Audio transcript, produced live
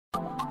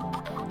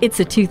It's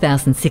a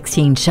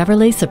 2016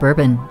 Chevrolet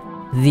Suburban.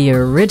 The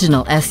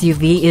original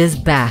SUV is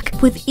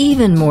back with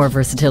even more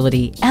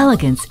versatility,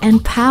 elegance,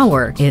 and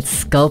power. Its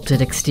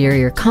sculpted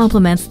exterior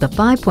complements the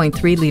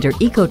 5.3-liter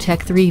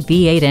Ecotec 3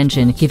 V8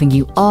 engine, giving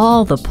you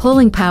all the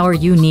pulling power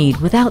you need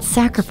without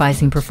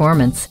sacrificing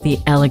performance. The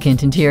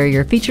elegant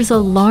interior features a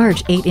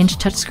large 8-inch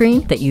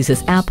touchscreen that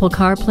uses Apple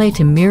CarPlay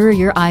to mirror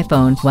your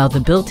iPhone, while the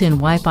built-in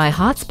Wi-Fi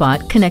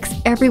hotspot connects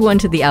everyone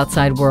to the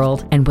outside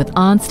world. And with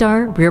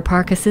OnStar, rear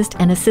park assist,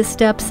 and assist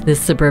steps, this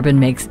Suburban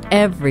makes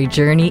every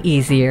journey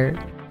easier.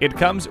 It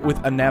comes with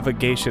a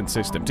navigation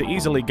system to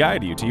easily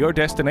guide you to your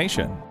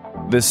destination.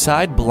 The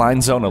side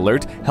blind zone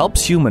alert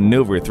helps you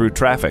maneuver through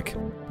traffic.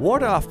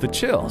 Ward off the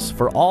chills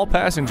for all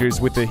passengers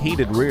with the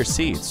heated rear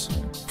seats.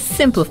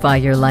 Simplify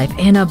your life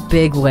in a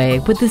big way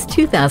with this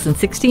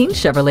 2016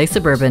 Chevrolet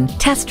Suburban.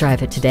 Test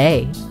drive it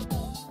today.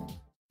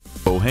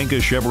 Pohanka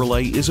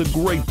Chevrolet is a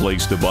great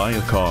place to buy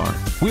a car.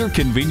 We're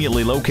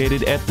conveniently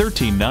located at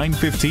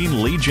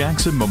 13915 Lee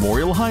Jackson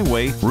Memorial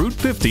Highway, Route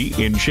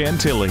 50 in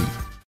Chantilly.